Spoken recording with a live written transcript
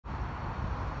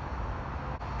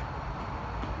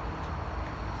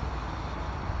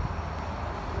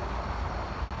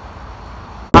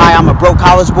I'm a broke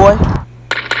college boy,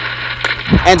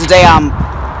 and today I'm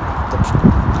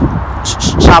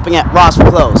shopping at Ross for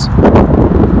clothes.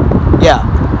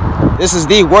 Yeah, this is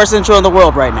the worst intro in the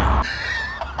world right now.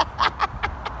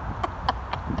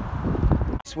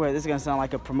 I swear this is gonna sound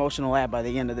like a promotional ad by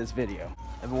the end of this video.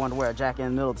 Ever wanted to wear a jacket in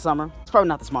the middle of the summer? It's probably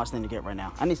not the smartest thing to get right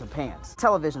now. I need some pants.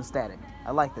 Television static. I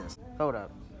like this. Hold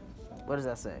up. What does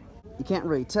that say? You can't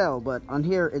really tell, but on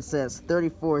here it says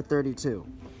 3432.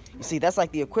 You see, that's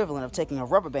like the equivalent of taking a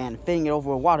rubber band and fitting it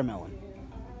over a watermelon.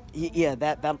 Yeah,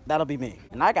 that'll be me.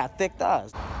 And I got thick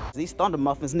thighs. These Thunder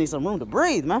Muffins need some room to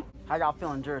breathe, man. How y'all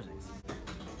feeling jerseys?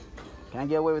 Can I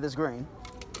get away with this green?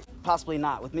 Possibly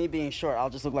not. With me being short, I'll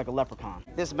just look like a leprechaun.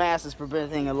 This mask is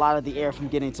preventing a lot of the air from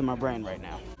getting to my brain right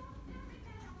now.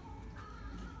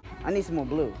 I need some more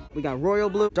blue. We got royal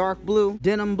blue, dark blue,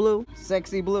 denim blue,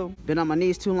 sexy blue. Been on my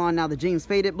knees too long, now the jeans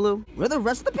faded blue. Where the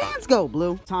rest of the pants go,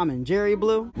 blue? Tom and Jerry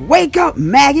blue. Wake up,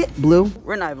 maggot, blue.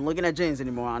 We're not even looking at jeans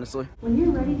anymore, honestly. When you're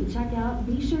ready to check out,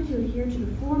 be sure to adhere to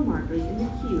the 4 markers in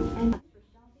the queue and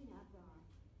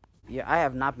yeah, I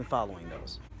have not been following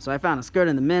those. So I found a skirt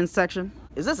in the men's section.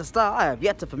 Is this a style I have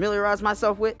yet to familiarize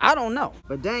myself with? I don't know.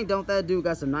 But dang, don't that dude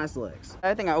got some nice legs.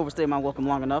 I think I overstayed my welcome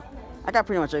long enough. I got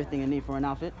pretty much everything I need for an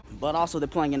outfit. But also they're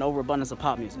playing an overabundance of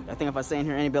pop music. I think if I stay in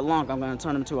here any bit longer, I'm gonna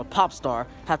turn into a pop star,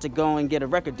 have to go and get a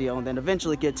record deal, and then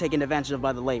eventually get taken advantage of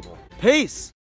by the label. Peace!